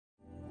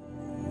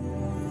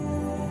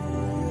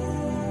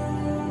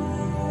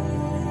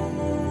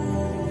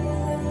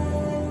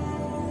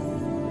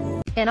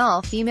An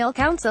all-female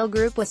council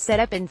group was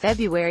set up in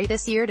February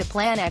this year to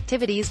plan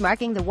activities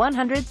marking the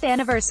 100th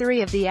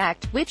anniversary of the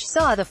Act, which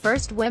saw the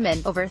first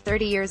women over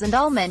 30 years and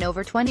all men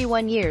over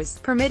 21 years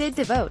permitted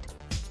to vote.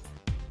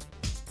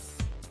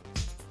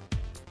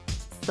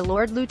 The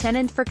Lord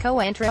Lieutenant for Co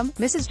Antrim,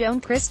 Mrs.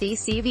 Joan Christie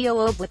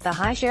CVO OBE, with the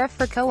High Sheriff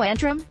for Co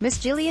Antrim, Miss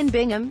Gillian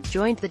Bingham,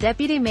 joined the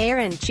Deputy Mayor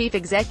and Chief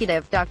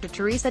Executive, Dr.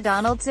 Theresa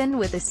Donaldson,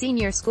 with the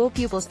senior school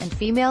pupils and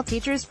female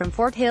teachers from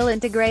Fort Hill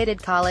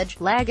Integrated College,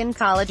 Lagan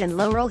College and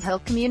Laurel Hill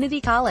Community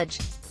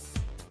College.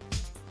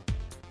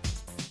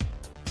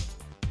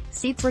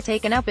 Seats were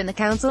taken up in the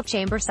council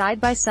chamber side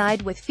by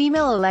side with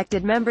female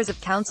elected members of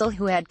council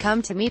who had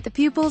come to meet the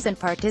pupils and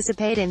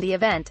participate in the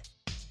event.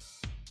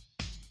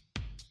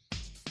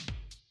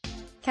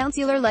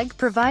 Councillor Legg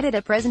provided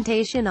a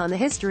presentation on the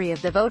history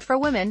of the vote for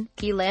women,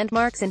 key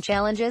landmarks and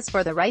challenges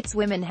for the rights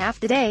women have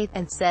today,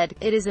 and said,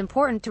 "It is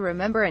important to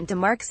remember and to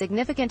mark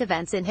significant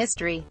events in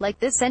history, like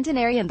this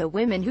centenary and the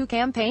women who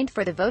campaigned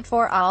for the vote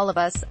for all of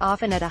us,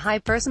 often at a high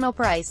personal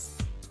price.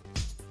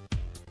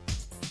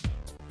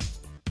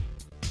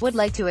 Would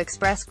like to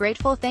express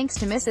grateful thanks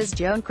to Mrs.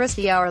 Joan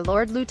Christie, our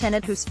Lord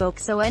Lieutenant, who spoke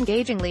so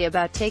engagingly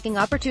about taking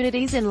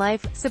opportunities in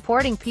life,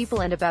 supporting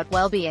people and about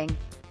well-being."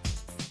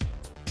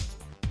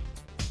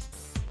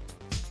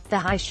 The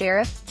High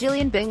Sheriff,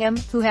 Gillian Bingham,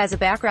 who has a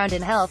background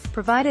in health,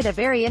 provided a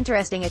very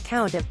interesting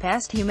account of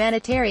past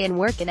humanitarian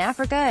work in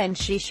Africa, and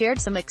she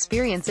shared some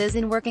experiences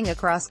in working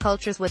across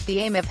cultures with the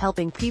aim of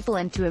helping people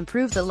and to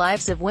improve the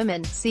lives of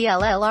women.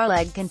 CLLR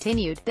Legg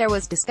continued, "There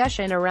was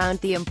discussion around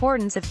the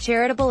importance of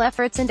charitable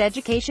efforts and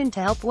education to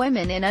help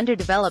women in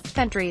underdeveloped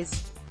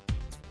countries.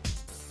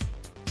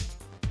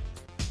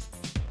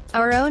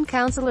 Our own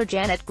councillor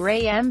Janet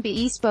Gray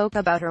MBE spoke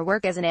about her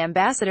work as an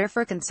ambassador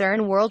for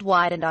Concern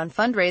worldwide and on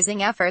fundraising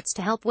efforts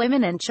to help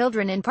women and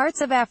children in parts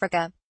of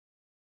Africa.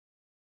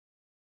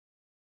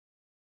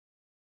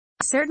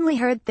 I certainly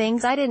heard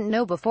things I didn't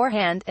know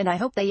beforehand, and I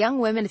hope the young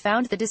women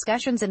found the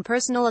discussions and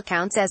personal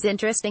accounts as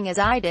interesting as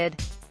I did.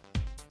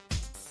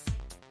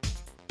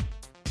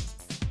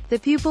 The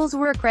pupils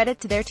were a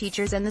credit to their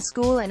teachers and the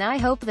school, and I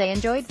hope they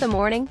enjoyed the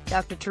morning,"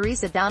 Dr.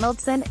 Theresa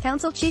Donaldson,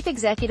 Council Chief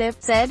Executive,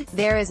 said.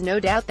 "There is no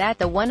doubt that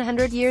the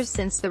 100 years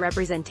since the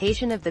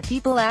Representation of the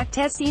People Act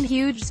has seen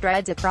huge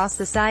strides across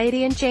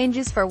society and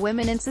changes for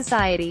women in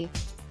society.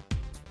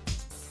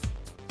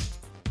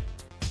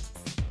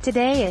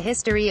 Today, a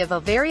history of a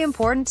very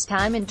important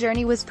time and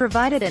journey was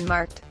provided and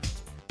marked.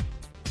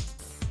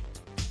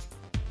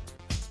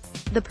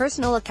 The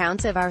personal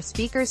accounts of our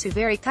speakers who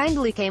very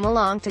kindly came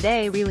along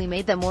today really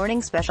made the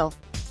morning special.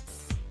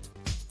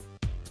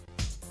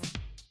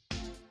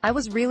 I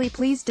was really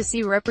pleased to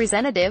see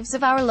representatives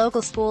of our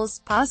local schools,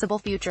 possible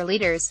future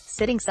leaders,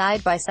 sitting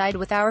side by side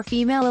with our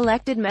female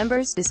elected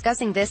members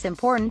discussing this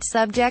important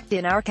subject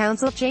in our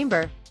council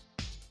chamber.